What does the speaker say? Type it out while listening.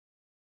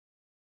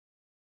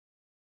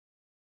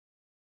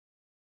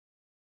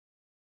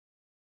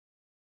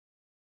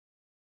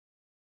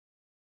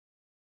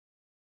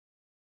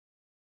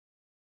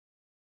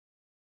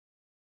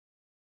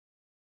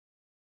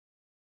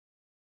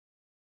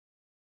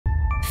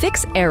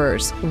Fix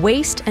errors,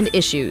 waste, and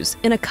issues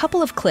in a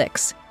couple of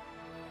clicks.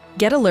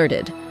 Get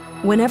alerted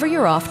whenever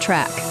you're off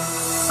track.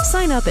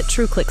 Sign up at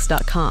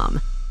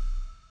trueclicks.com.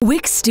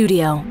 Wix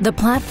Studio, the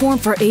platform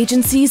for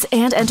agencies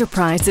and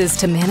enterprises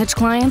to manage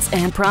clients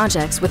and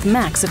projects with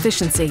max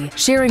efficiency,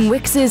 sharing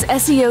Wix's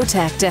SEO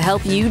tech to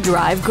help you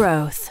drive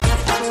growth.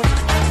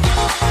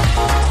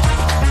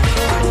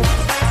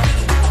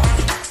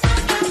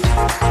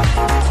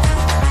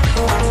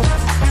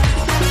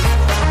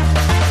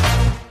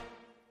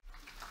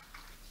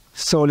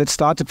 So let's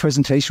start the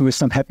presentation with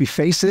some happy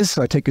faces.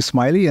 I take a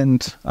smiley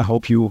and I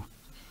hope you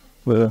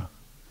will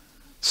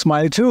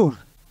smile too.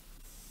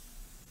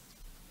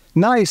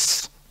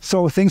 Nice.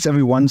 So thanks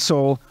everyone.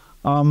 So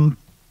I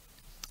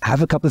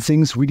have a couple of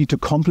things really to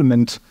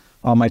complement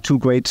my two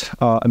great,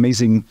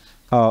 amazing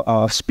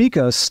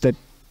speakers that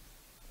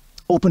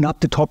open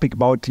up the topic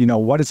about,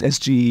 what is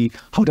SGE,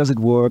 how does it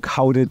work,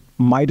 how it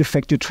might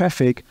affect your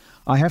traffic.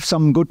 I have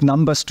some good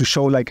numbers to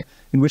show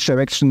in which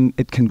direction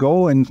it can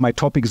go. And my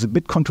topic is a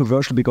bit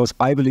controversial because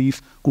I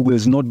believe Google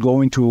is not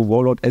going to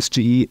roll out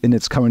SGE in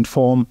its current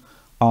form.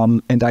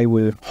 And I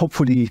will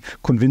hopefully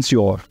convince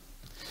you all.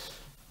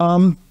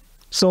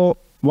 So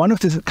one of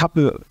the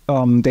couple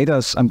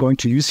data I'm going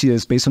to use here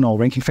is based on our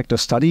ranking factor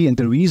study. And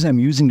the reason I'm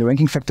using the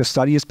ranking factor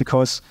study is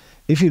because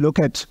if you look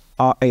at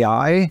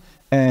AI,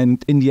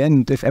 and in the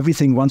end, if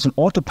everything runs on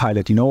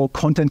autopilot,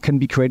 content can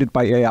be created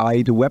by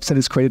AI, the website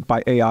is created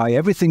by AI,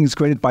 everything is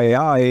created by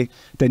AI,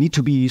 there need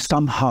to be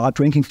some hard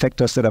ranking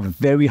factors that are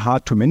very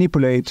hard to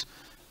manipulate.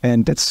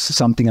 And that's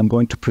something I'm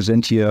going to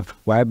present here,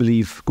 where I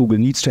believe Google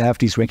needs to have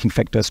these ranking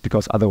factors,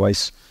 because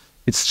otherwise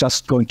it's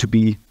just going to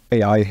be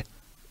AI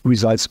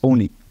results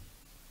only.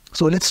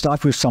 So let's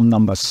start with some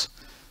numbers.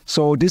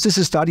 So this is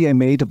a study I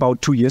made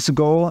about 2 years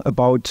ago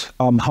about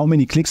how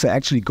many clicks are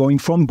actually going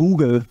from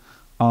Google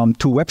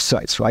to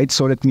websites, right?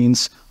 So that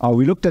means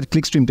we looked at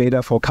clickstream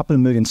data for a couple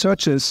million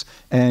searches,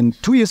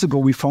 and 2 years ago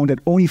we found that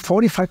only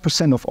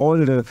 45% of all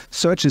the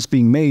searches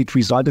being made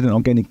resulted in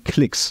organic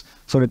clicks.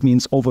 So that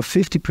means over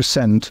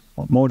 50%,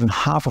 or more than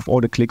half of all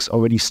the clicks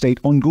already stayed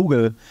on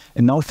Google.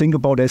 And now think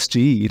about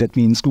SGE. That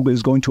means Google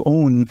is going to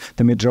own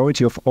the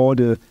majority of all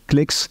the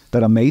clicks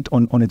that are made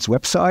on its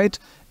website.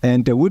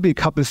 And there will be a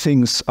couple of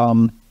things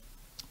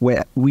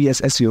where we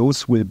as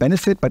SEOs will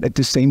benefit, but at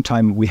the same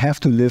time, we have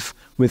to live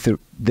with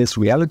this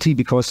reality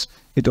because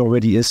it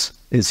already is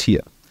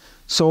here.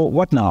 So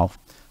what now?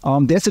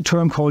 There's a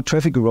term called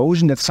traffic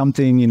erosion. That's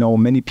something,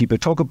 many people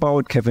talk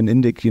about. Kevin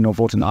Indig,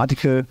 wrote an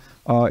article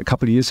a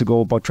couple of years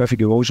ago about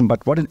traffic erosion.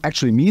 But what it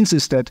actually means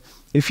is that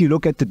if you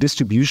look at the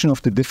distribution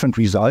of the different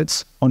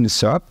results on the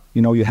SERP,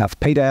 you have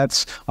paid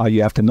ads,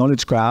 you have the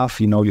knowledge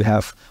graph, you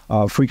have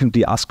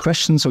frequently asked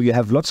questions. So you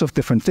have lots of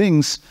different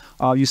things.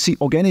 You see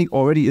organic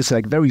already is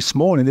very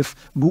small. And if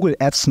Google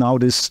adds now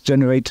this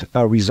generate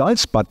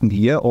results button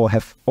here, or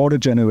have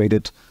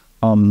auto-generated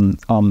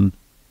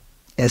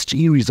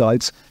SGE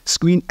results,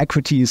 screen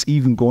equity is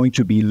even going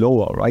to be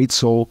lower, right?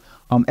 So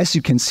as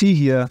you can see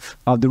here,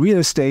 the real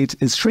estate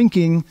is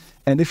shrinking.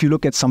 And if you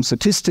look at some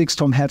statistics,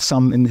 Tom had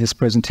some in his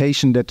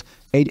presentation, that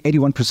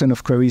 81%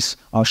 of queries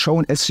are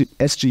shown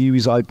SGE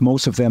result.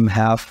 Most of them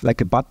have a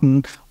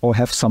button or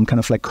have some kind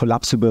of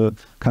collapsible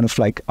kind of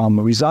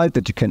result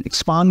that you can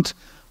expand.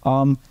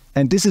 And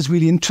this is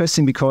really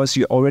interesting because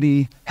you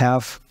already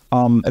have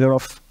a lot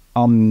of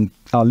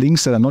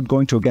links that are not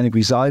going to organic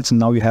results, and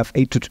now you have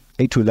 8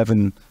 to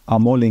 11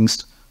 more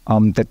links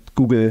that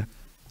Google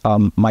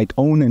might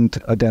own, and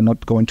they're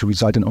not going to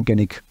result in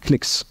organic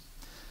clicks.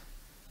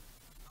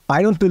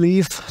 I don't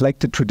believe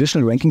the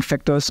traditional ranking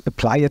factors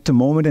apply at the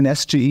moment in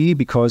SGE,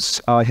 because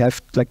I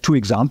have two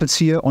examples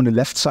here. On the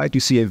left side,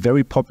 you see a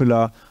very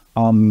popular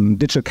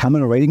digital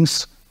camera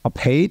ratings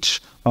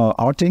page,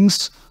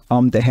 Artings.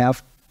 They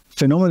have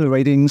phenomenal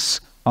ratings.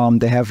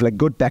 They have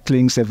good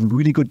backlinks, they have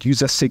really good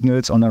user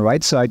signals. On the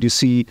right side, you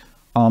see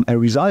a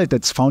result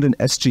that's found in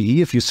SGE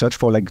if you search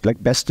for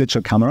best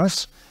digital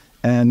cameras.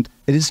 And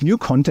it is new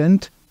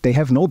content. They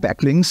have no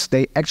backlinks.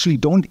 They actually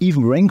don't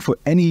even rank for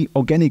any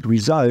organic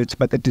results,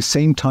 but at the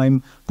same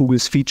time, Google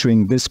is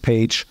featuring this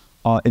page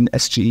in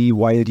SGE,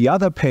 while the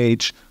other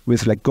page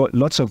with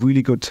lots of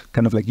really good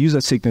kind of user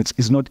signals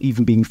is not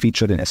even being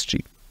featured in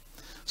SGE.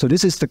 So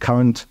this is the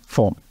current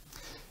form.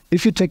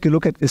 If you take a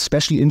look at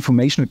especially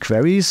informational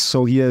queries,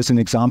 so here is an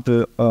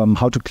example,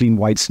 how to clean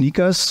white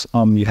sneakers.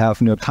 You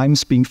have New York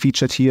Times being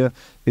featured here.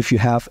 If you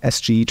have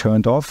SGE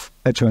turned on,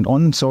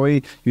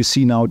 you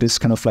see now this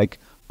kind of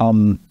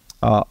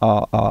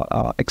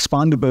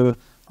expandable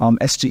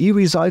SGE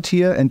result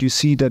here, and you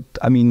see that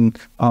New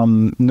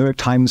York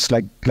Times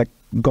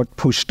got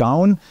pushed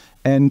down.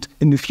 And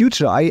in the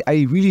future, I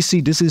really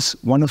see this is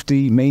one of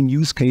the main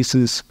use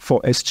cases for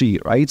SGE,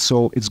 right?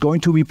 So it's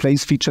going to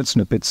replace featured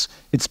snippets.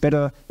 It's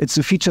better. It's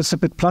a featured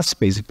snippet plus,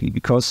 basically,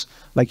 because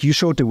you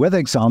showed the weather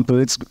example,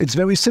 it's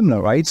very similar,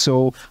 right?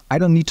 So I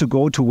don't need to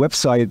go to a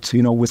website,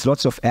 with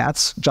lots of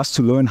ads just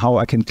to learn how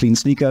I can clean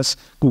sneakers.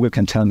 Google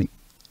can tell me.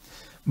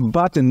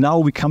 But and now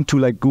we come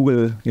to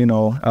Google,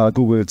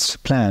 Google's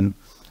plan.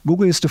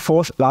 Google is the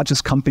 4th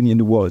largest company in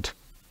the world.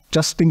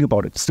 Just think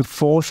about it. It's the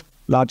 4th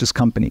largest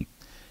company.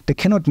 They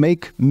cannot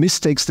make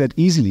mistakes that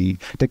easily.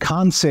 They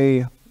can't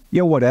say,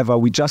 yeah, whatever,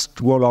 we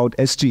just roll out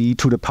SGE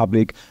to the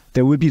public.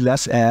 There will be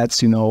less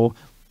ads,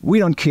 We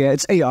don't care.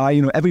 It's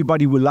AI,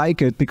 everybody will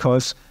like it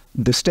because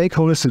the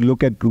stakeholders will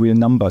look at real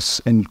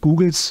numbers. And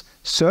Google's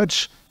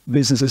search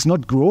business is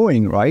not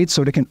growing, right?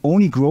 So they can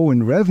only grow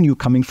in revenue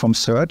coming from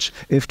search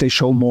if they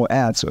show more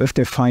ads or if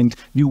they find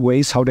new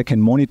ways how they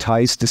can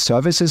monetize the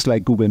services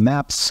like Google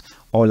Maps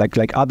or like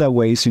other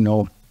ways,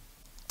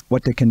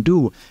 what they can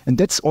do. And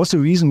that's also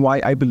the reason why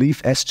I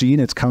believe SG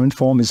in its current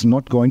form is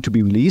not going to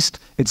be released.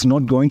 It's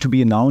not going to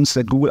be announced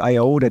at Google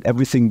I/O that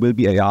everything will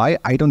be AI.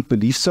 I don't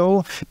believe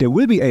so. There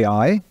will be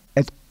AI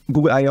at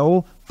Google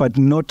I/O, but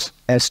not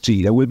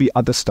SG. There will be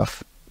other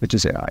stuff, which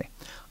is AI.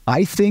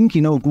 I think,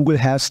 Google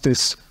has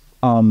this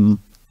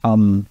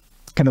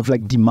kind of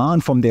like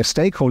demand from their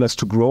stakeholders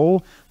to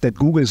grow, that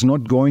Google is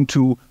not going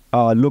to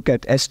look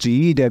at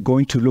SGE, they're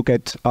going to look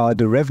at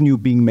the revenue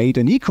being made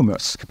in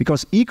e-commerce,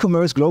 because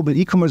global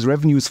e-commerce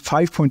revenue is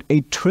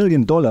 $5.8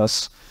 trillion.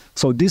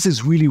 So this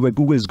is really where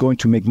Google is going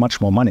to make much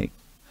more money,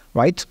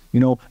 right?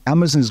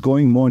 Amazon is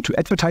going more into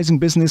advertising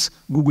business.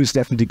 Google is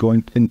definitely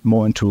going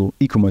more into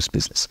e-commerce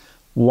business.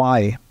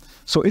 Why?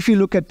 So if you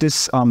look at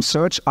this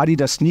search,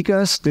 Adidas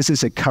sneakers, this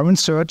is a current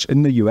search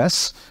in the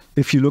US.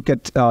 If you look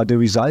at the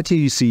result here,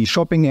 you see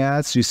shopping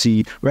ads, you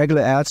see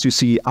regular ads, you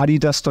see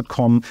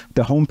adidas.com,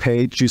 the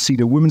homepage, you see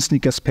the women's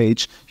sneakers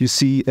page, you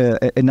see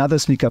another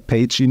sneaker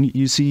page,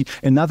 you see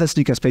another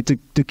sneakers page,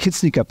 the kids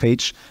sneaker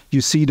page,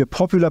 you see the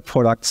popular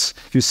products,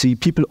 you see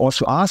people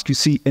also ask, you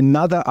see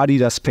another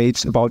Adidas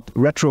page about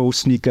retro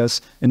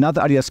sneakers,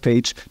 another Adidas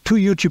page, 2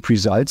 YouTube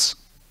results,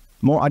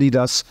 more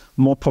Adidas,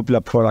 more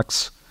popular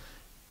products.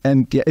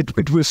 And yeah,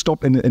 it will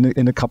stop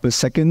in a couple of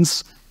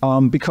seconds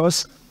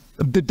because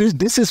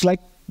this is like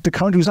the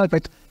current result.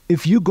 But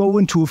if you go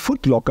into a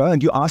Foot Locker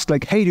and you ask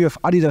like, hey, do you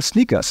have Adidas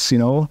sneakers?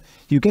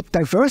 You get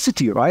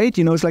diversity, right?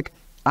 It's like,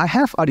 I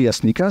have Adidas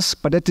sneakers,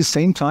 but at the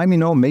same time,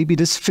 maybe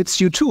this fits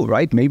you too,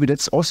 right? Maybe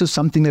that's also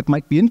something that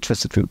might be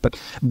interested to you.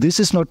 But this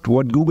is not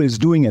what Google is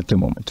doing at the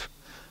moment.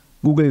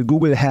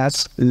 Google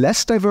has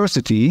less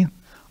diversity.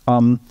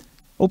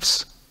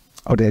 Oops.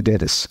 Oh, there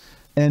it is.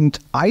 And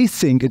I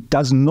think it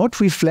does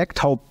not reflect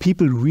how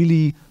people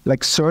really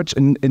like search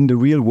in the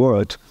real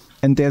world.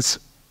 And there's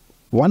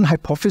one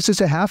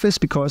hypothesis I have is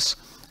because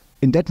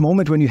in that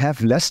moment when you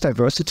have less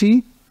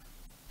diversity,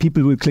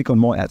 people will click on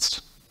more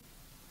ads.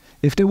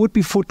 If there would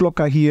be Foot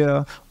Locker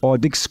here or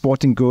Dick's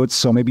Sporting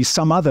Goods or maybe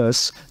some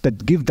others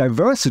that give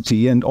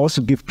diversity and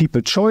also give people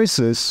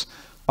choices,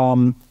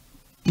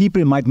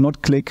 people might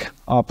not click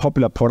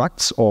popular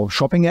products or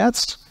shopping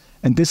ads.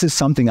 And this is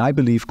something I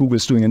believe Google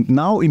is doing. And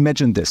now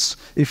imagine this.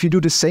 If you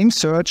do the same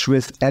search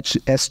with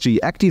SG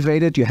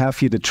activated, you have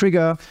here the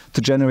trigger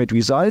to generate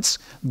results.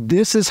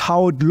 This is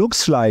how it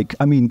looks like.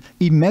 I mean,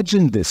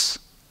 imagine this.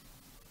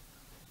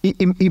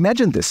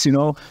 Imagine this,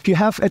 You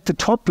have at the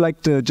top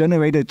like the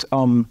generated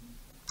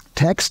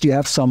text, you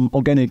have some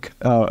organic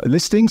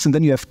listings, and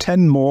then you have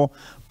 10 more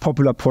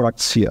popular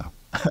products here.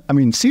 I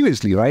mean,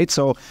 seriously, right?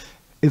 So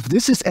if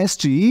this is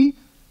SGE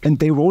and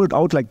they roll it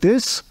out like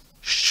this,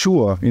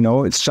 sure,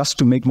 it's just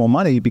to make more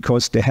money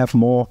because they have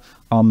more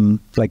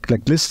like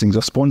listings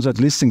or sponsored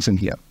listings in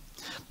here.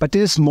 But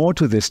there's more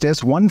to this.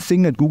 There's one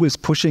thing that Google is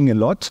pushing a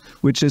lot,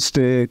 which is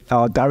the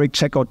direct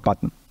checkout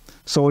button.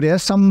 So there are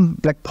some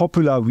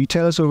popular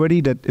retailers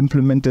already that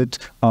implemented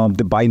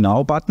the Buy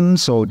Now button.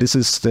 So this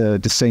is the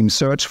same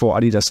search for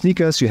Adidas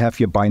sneakers. You have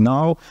your Buy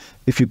Now.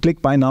 If you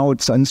click Buy Now,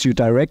 it sends you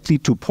directly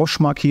to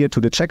Poshmark here to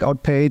the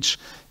checkout page.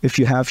 If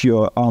you have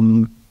your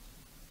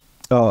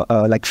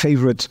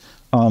favorite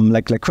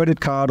like credit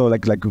card or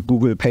like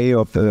Google Pay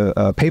or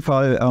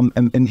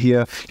PayPal in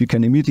here, you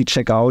can immediately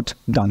check out,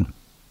 done.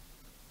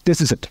 This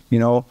is it,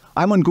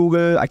 I'm on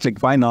Google, I click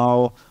Buy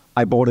Now,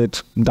 I bought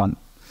it, done.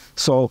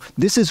 So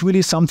this is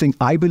really something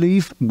I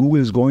believe Google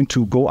is going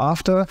to go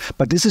after,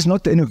 but this is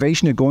not the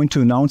innovation they're going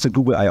to announce at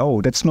Google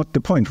I/O. That's not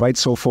the point, right?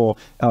 So for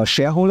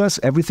shareholders,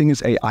 everything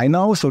is AI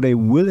now, so they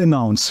will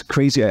announce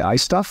crazy AI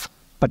stuff,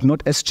 but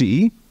not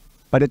SGE.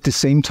 But at the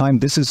same time,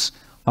 this is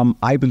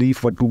I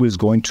believe what Google is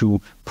going to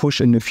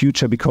push in the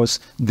future, because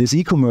this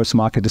e-commerce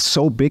market is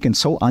so big and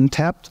so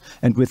untapped.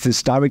 And with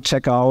this direct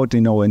checkout,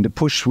 and the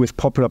push with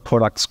popular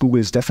products, Google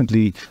is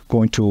definitely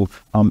going to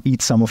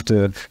eat some of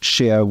the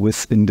share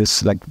within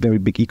this very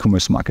big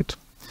e-commerce market.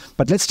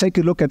 But let's take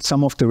a look at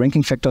some of the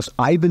ranking factors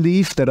I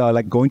believe that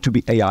are going to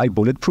be AI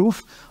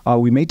bulletproof.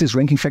 We made this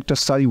ranking factor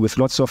study with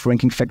lots of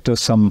ranking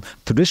factors, some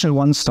traditional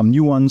ones, some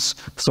new ones.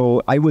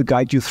 So I will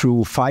guide you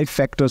through 5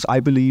 factors I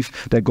believe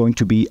that are going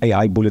to be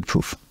AI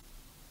bulletproof.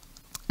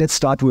 Let's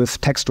start with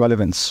text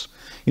relevance.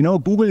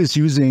 Google is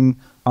using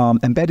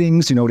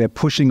embeddings. They're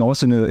pushing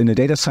also in the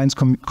data science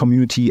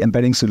community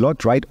embeddings a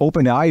lot, right?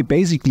 OpenAI,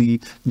 basically,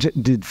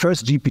 the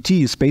first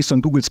GPT is based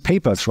on Google's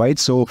papers, right?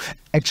 So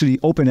actually,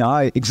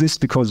 OpenAI exists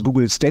because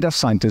Google's data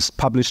scientists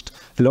published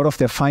a lot of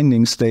their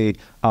findings they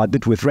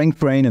did with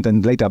RankBrain and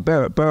then later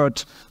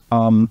BERT.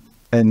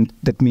 And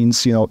that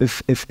means,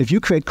 if you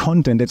create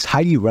content that's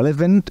highly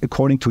relevant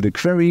according to the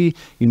query,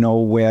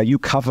 where you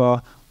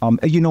cover,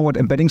 you know what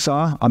embeddings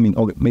are? I mean,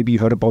 or maybe you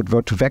heard about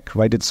word2vec,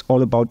 right? It's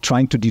all about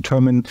trying to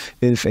determine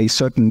if a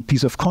certain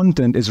piece of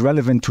content is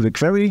relevant to the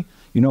query.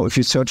 If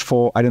you search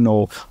for, I don't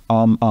know,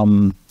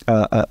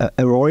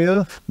 a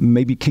royal,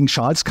 maybe King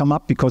Charles come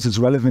up because it's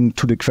relevant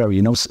to the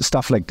query,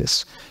 stuff like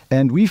this.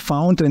 And we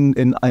found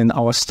in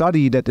our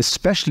study that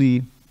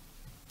especially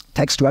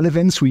text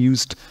relevance, we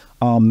used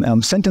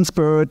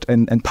SentenceBird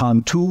and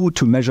Palm 2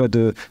 to measure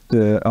the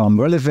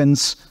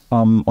relevance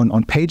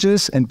on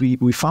pages, and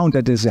we found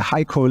that there's a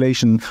high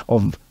correlation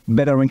of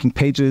better ranking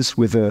pages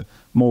with a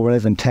more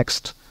relevant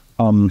text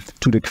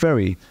to the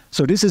query.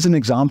 So this is an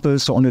example.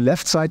 So on the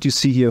left side, you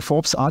see here a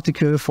Forbes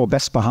article for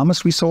best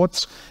Bahamas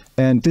resorts.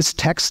 And this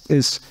text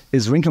is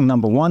ranking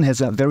number 1, has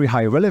a very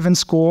high relevance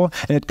score,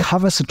 and it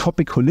covers the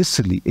topic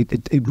holistically.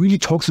 It really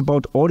talks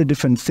about all the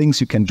different things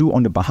you can do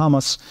on the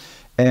Bahamas.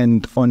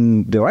 And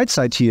on the right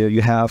side here,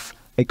 you have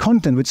a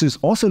content which is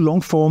also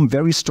long form,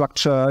 very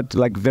structured,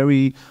 like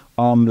very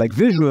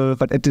visual,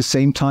 but at the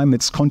same time,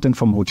 it's content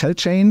from a hotel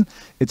chain.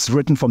 It's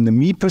written from the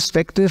me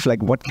perspective,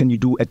 like what can you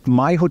do at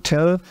my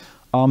hotel?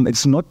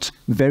 It's not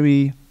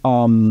very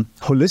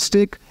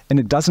holistic, and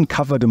it doesn't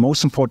cover the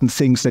most important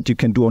things that you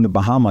can do on the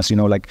Bahamas,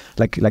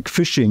 like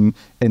fishing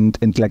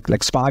and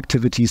like spa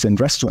activities and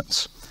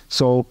restaurants.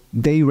 So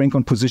they rank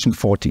on position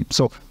 14.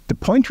 So the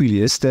point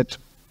really is that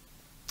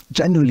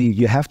generally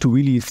you have to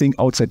really think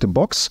outside the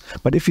box.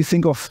 But if you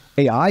think of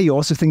AI, you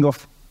also think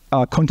of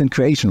content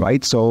creation,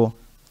 right? So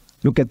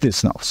look at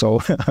this now. So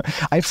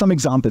I have some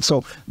examples.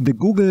 So the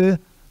Google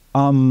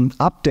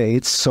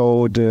updates.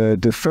 So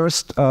the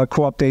first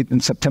core update in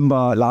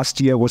September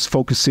last year was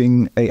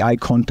focusing AI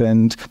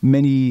content,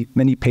 many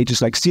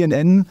pages like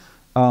CNET.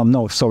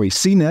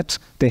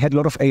 They had a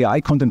lot of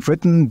AI content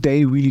written.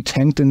 They really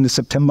tanked in the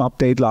September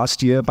update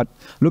last year. But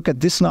look at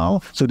this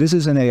now. So this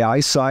is an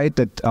AI site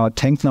that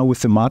tanked now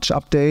with the March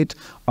update.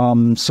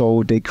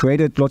 So they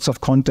created lots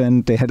of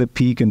content. They had a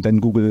peak, and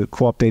then Google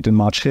core update in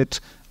March hit.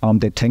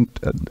 They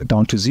tanked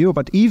down to 0.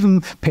 But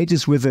even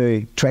pages with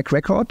a track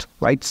record,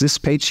 right? This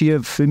page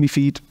here, Filmy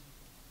Feed,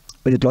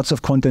 with lots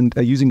of content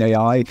using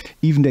AI,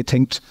 even they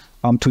tanked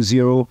to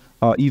 0,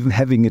 even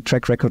having a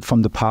track record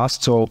from the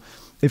past. So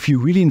if you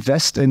really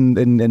invest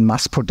in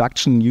mass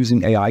production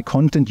using AI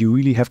content, you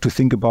really have to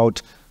think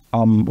about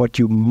what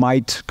you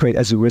might create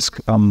as a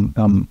risk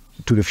to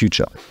the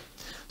future.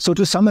 So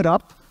to sum it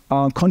up,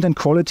 content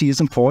quality is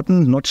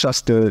important, not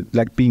just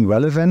being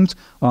relevant.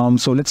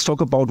 So let's talk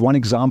about one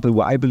example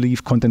where I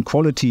believe content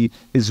quality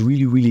is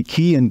really, really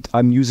key, and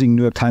I'm using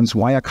New York Times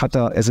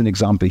Wirecutter as an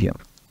example here.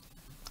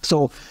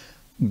 So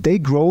they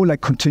grow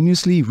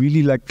continuously,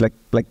 really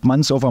like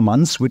months over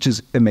months, which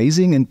is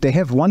amazing. And they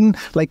have one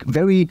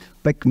very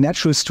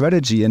natural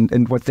strategy.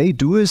 And what they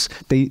do is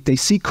they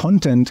see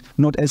content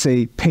not as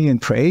a pay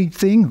and pray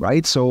thing,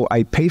 right? So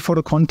I pay for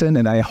the content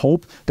and I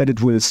hope that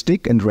it will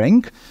stick and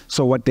rank.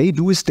 So what they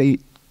do is they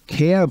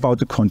care about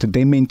the content,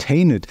 they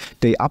maintain it,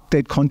 they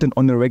update content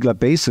on a regular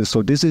basis.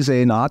 So this is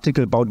an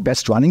article about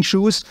best running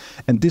shoes,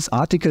 and this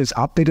article is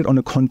updated on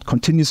a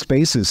continuous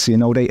basis.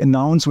 They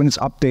announce when it's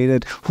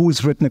updated, who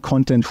has written the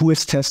content, who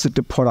has tested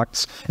the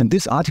products, and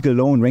this article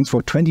alone ranks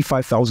for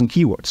 25,000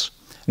 keywords.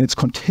 And it's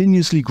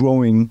continuously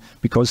growing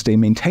because they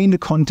maintain the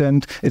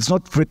content. It's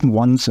not written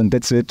once and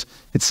that's it.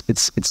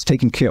 It's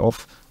taken care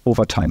of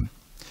over time.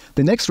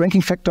 The next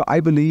ranking factor,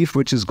 I believe,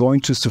 which is going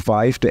to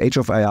survive the age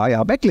of AI,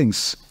 are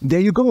backlinks. There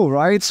you go,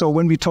 right? So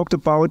when we talked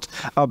about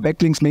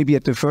backlinks, maybe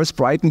at the first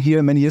Brighton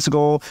here many years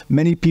ago,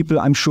 many people,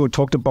 I'm sure,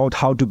 talked about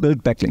how to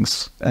build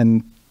backlinks.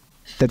 And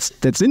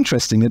that's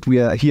interesting that we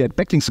are here at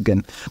backlinks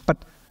again. But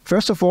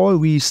first of all,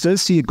 we still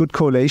see a good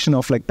correlation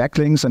of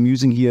backlinks. I'm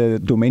using here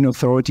domain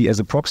authority as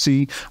a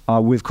proxy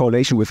with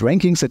correlation with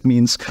rankings. That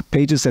means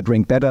pages that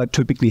rank better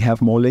typically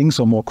have more links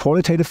or more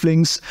qualitative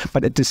links.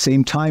 But at the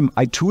same time,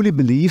 I truly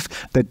believe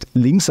that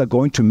links are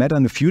going to matter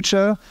in the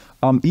future,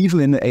 even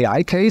in the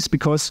AI case,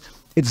 because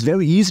it's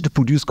very easy to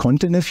produce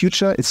content in the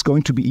future. It's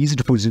going to be easy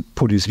to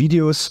produce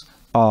videos,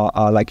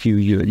 like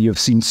you've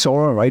seen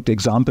Sora, right? The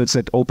examples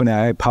that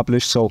OpenAI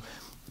published. So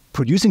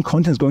producing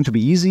content is going to be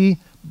easy.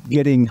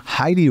 Getting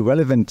highly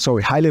relevant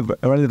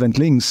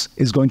links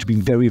is going to be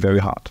very, very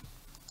hard.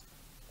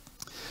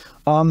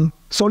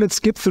 So let's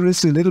skip through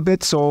this a little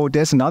bit. So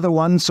there's another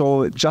one.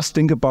 So just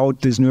think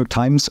about this New York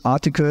Times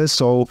article.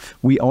 So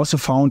we also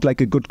found a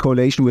good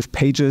correlation with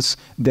pages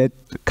that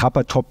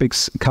cover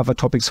topics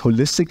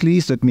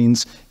holistically. So that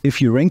means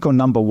if you rank on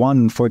number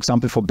 1, for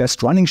example, for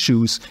best running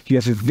shoes, you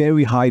have a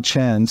very high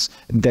chance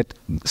that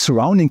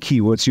surrounding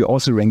keywords you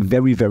also rank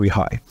very, very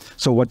high.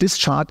 So what this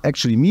chart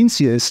actually means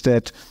here is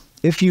that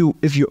if you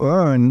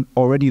earn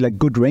already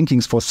good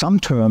rankings for some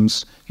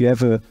terms, you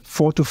have a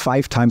 4 to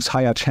 5 times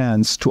higher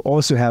chance to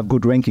also have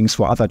good rankings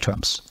for other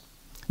terms.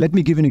 Let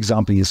me give an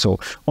example here. So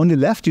on the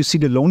left, you see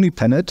the Lonely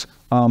Planet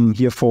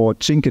here for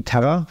Cinque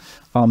Terre.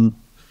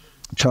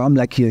 term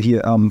like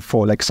here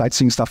for like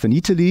sightseeing stuff in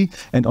Italy.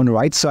 And on the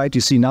right side,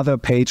 you see another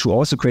page who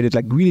also created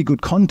like really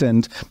good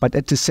content. But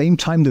at the same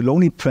time, the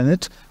Lonely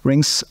Planet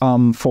ranks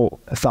for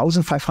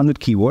 1,500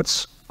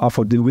 keywords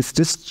with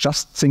this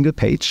just single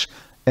page.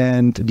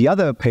 And the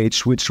other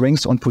page, which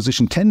ranks on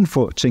position 10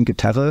 for Cinque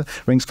Terre,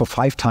 ranks for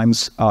 5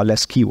 times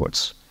less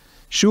keywords.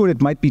 Sure,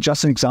 it might be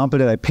just an example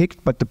that I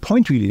picked, but the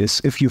point really is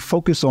if you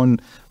focus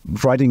on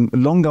writing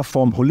longer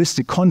form,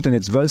 holistic content,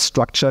 it's well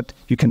structured,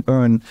 you can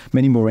earn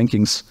many more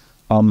rankings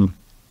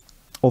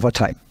over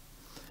time.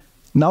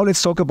 Now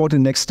let's talk about the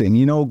next thing.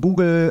 You know,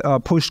 Google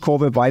pushed Core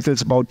Web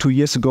Vitals about 2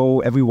 years ago.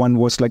 Everyone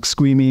was like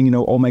screaming, you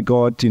know, oh my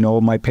God, you know,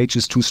 my page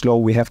is too slow.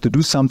 We have to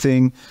do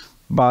something.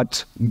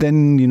 But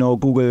then, you know,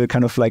 Google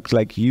kind of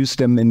like used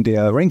them in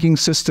their ranking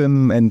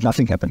system and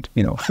nothing happened,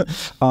 you know.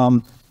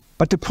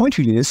 But the point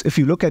really is, if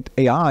you look at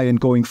AI and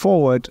going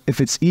forward, if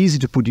it's easy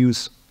to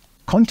produce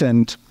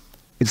content,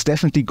 it's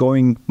definitely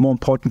going more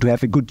important to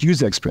have a good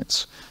user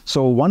experience.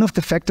 So one of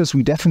the factors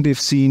we definitely have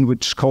seen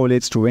which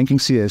correlates to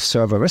rankings here is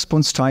server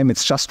response time.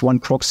 It's just one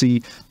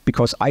proxy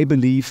because I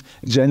believe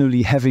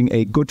generally having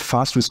a good,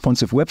 fast,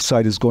 responsive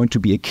website is going to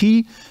be a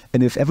key.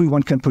 And if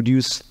everyone can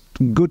produce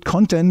good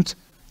content,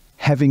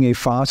 having a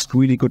fast,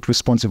 really good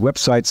responsive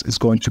websites is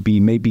going to be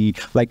maybe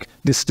like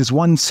this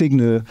one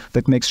signal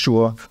that makes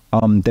sure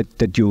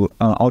that you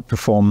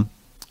outperform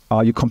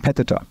your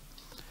competitor.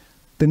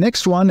 The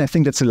next one, I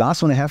think that's the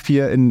last one I have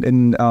here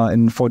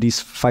for these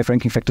 5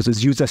 ranking factors,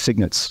 is user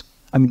signals.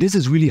 I mean, this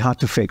is really hard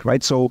to fake,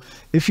 right? So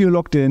if you're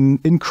logged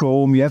in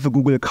Chrome, you have a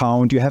Google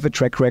account, you have a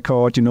track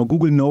record, you know,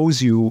 Google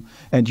knows you,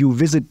 and you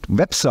visit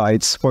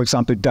websites, for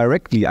example,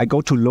 directly. I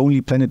go to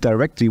Lonely Planet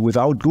directly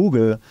without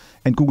Google,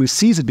 and Google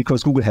sees it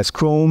because Google has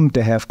Chrome,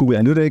 they have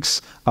Google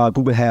Analytics,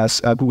 Google has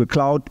Google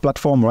Cloud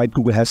Platform, right?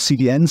 Google has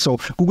CDN. So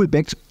Google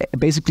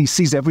basically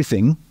sees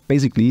everything,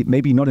 basically,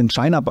 maybe not in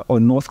China or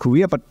North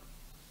Korea, but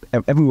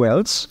everywhere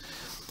else.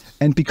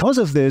 And because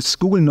of this,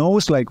 Google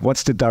knows like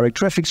what's the direct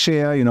traffic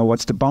share, you know,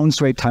 what's the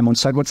bounce rate, time on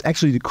site, what's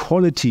actually the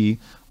quality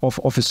of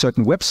a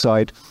certain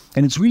website.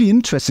 And it's really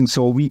interesting.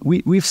 So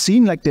we've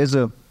seen like there's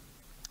a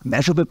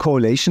measurable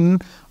correlation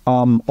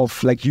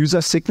of like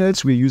user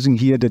signals. We're using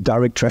here the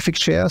direct traffic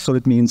share. So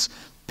that means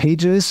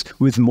pages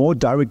with more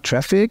direct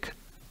traffic,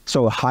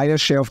 so a higher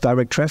share of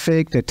direct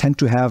traffic, they tend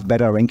to have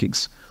better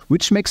rankings,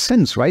 which makes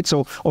sense, right?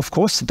 So of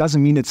course, it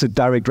doesn't mean it's a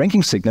direct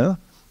ranking signal,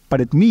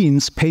 but it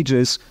means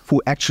pages who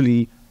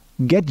actually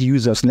get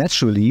users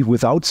naturally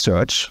without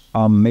search,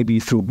 maybe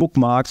through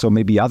bookmarks or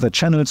maybe other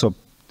channels, or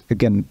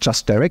again,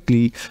 just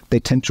directly, they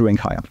tend to rank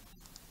higher.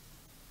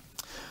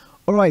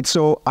 All right,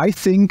 so I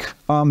think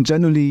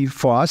generally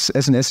for us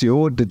as an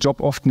SEO, the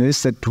job often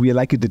is that we are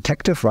like a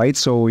detective, right?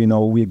 So, you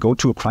know, we go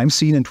to a crime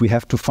scene and we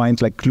have to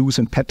find like clues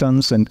and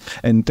patterns and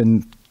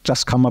then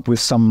just come up with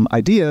some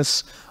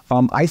ideas.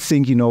 I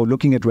think, you know,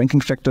 looking at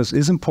ranking factors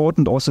is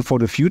important also for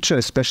the future,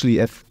 especially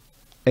if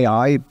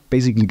AI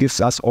basically gives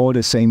us all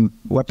the same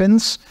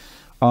weapons.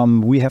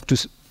 We have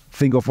to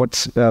think of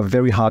what's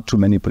very hard to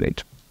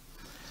manipulate.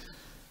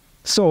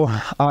 So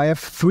I have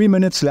 3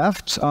 minutes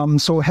left.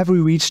 So have we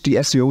reached the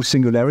SEO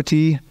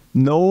singularity?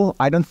 No,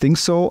 I don't think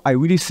so. I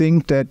really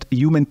think that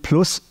human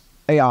plus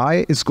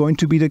AI is going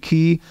to be the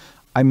key.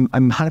 I'm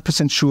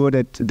 100% sure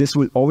that this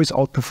will always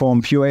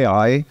outperform pure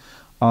AI.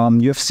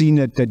 You have seen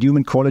that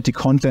human quality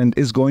content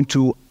is going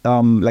to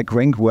like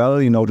rank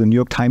well. You know, the New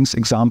York Times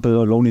example,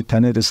 Lonely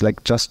Planet, is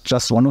like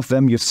just one of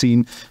them. You've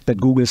seen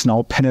that Google is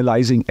now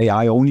penalizing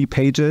AI-only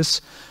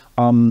pages.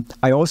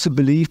 I also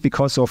believe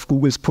because of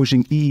Google's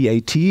pushing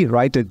EEAT,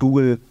 right, that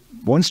Google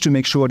wants to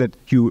make sure that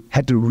you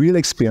had the real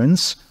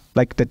experience,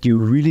 like that you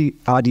really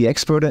are the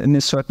expert in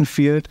a certain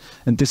field.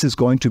 And this is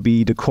going to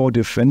be the core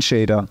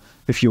differentiator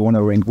if you want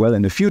to rank well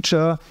in the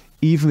future,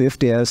 even if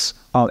there's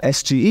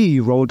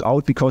SGE rolled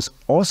out, because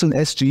also in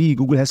SGE,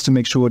 Google has to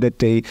make sure that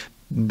they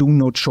do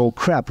not show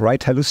crap,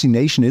 right?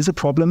 Hallucination is a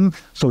problem,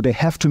 so they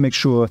have to make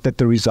sure that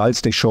the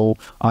results they show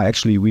are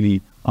actually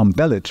really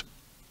valid.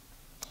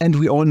 And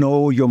we all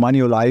know your money,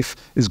 your life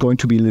is going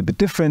to be a little bit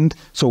different,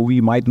 so we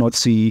might not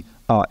see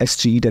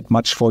SGE that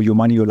much for your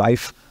money, your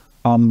life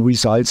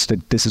results.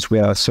 That this is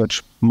where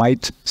search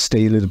might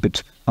stay a little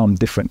bit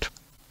different.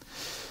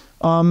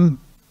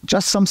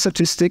 Just some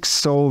statistics.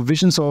 So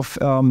visions of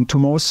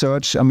tomorrow's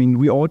search. I mean,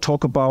 we all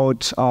talk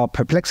about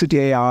Perplexity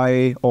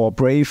AI or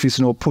Brave is,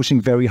 you know,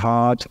 pushing very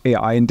hard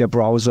AI in their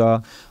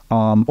browser.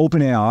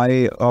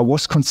 OpenAI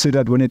was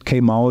considered when it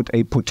came out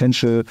a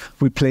potential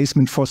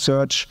replacement for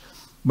search.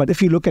 But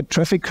if you look at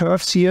traffic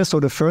curves here, so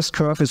the first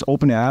curve is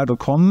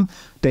OpenAI.com.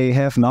 They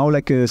have now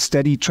like a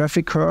steady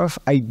traffic curve.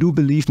 I do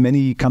believe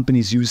many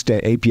companies use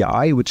their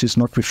API, which is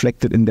not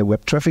reflected in their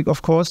web traffic,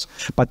 of course.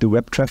 But the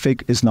web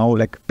traffic is now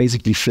like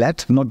basically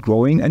flat, not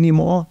growing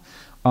anymore.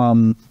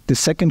 The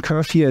second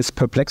curve here is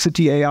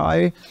Perplexity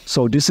AI.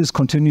 So this is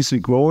continuously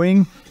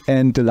growing.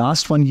 And the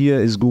last one here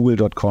is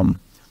Google.com.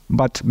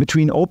 But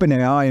between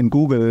OpenAI and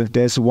Google,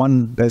 there's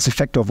a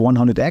factor of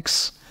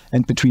 100x.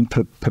 And between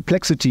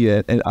Perplexity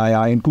and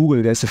AI and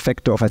Google, there's a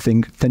factor of, I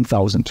think,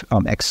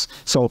 10,000x.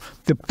 So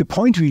the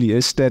point really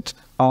is that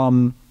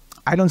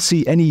I don't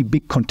see any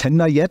big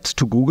contender yet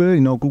to Google.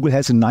 You know, Google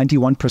has a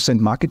 91%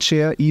 market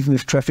share, even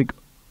if traffic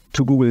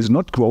to Google is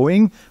not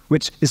growing,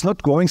 which is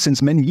not growing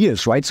since many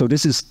years, right? So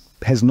this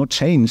has not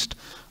changed.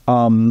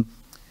 None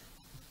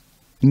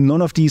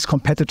of these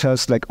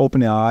competitors like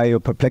OpenAI or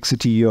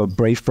Perplexity or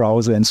Brave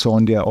Browser and so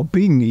on there, or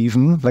Bing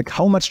even, like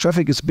how much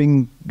traffic is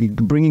Bing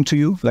bringing to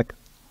you? Like,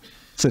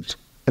 is it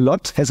a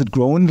lot? Has it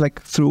grown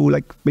like through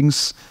like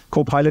Bing's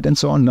Copilot and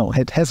so on? No,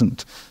 it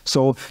hasn't.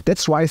 So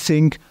that's why I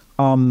think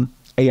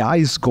AI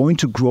is going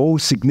to grow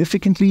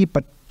significantly,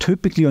 but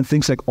typically on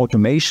things like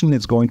automation,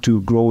 it's going to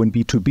grow in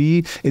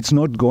B2B. It's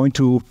not going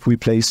to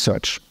replace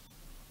search.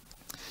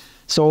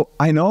 So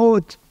I know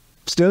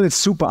still it's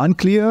super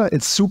unclear,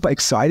 it's super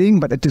exciting,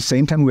 but at the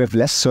same time we have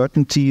less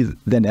certainty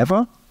than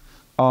ever.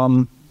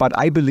 But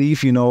I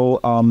believe, you know,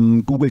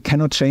 Google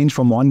cannot change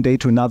from one day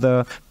to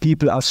another.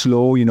 People are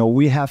slow, you know,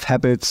 we have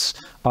habits.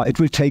 It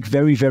will take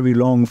very, very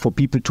long for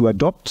people to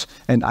adopt.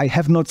 And I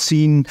have not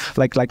seen,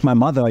 like my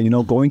mother, you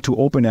know, going to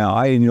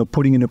OpenAI and, you know,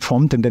 putting in a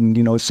prompt and then,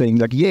 you know, saying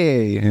like,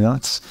 yay, you know,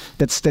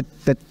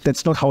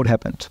 that's not how it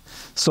happened.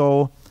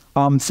 So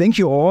thank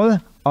you all.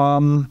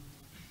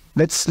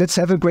 Let's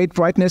have a great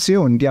Brighton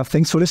SEO, and yeah,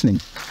 thanks for listening.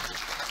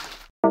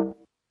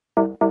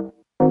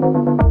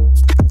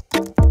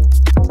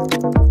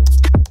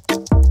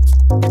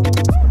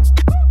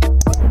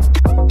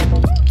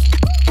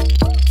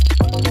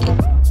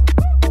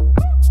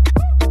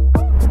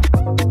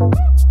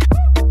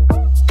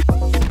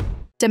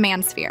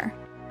 Demand sphere.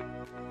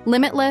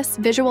 Limitless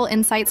visual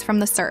insights from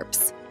the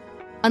SERPs.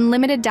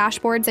 Unlimited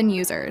dashboards and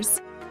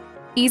users.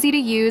 Easy to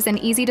use and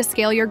easy to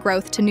scale your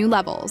growth to new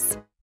levels.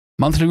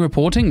 Monthly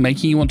reporting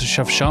making you want to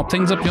shove sharp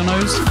things up your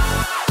nose?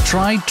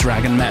 Try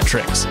Dragon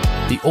Metrics,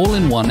 the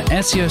all-in-one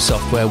SEO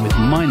software with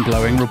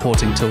mind-blowing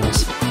reporting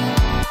tools.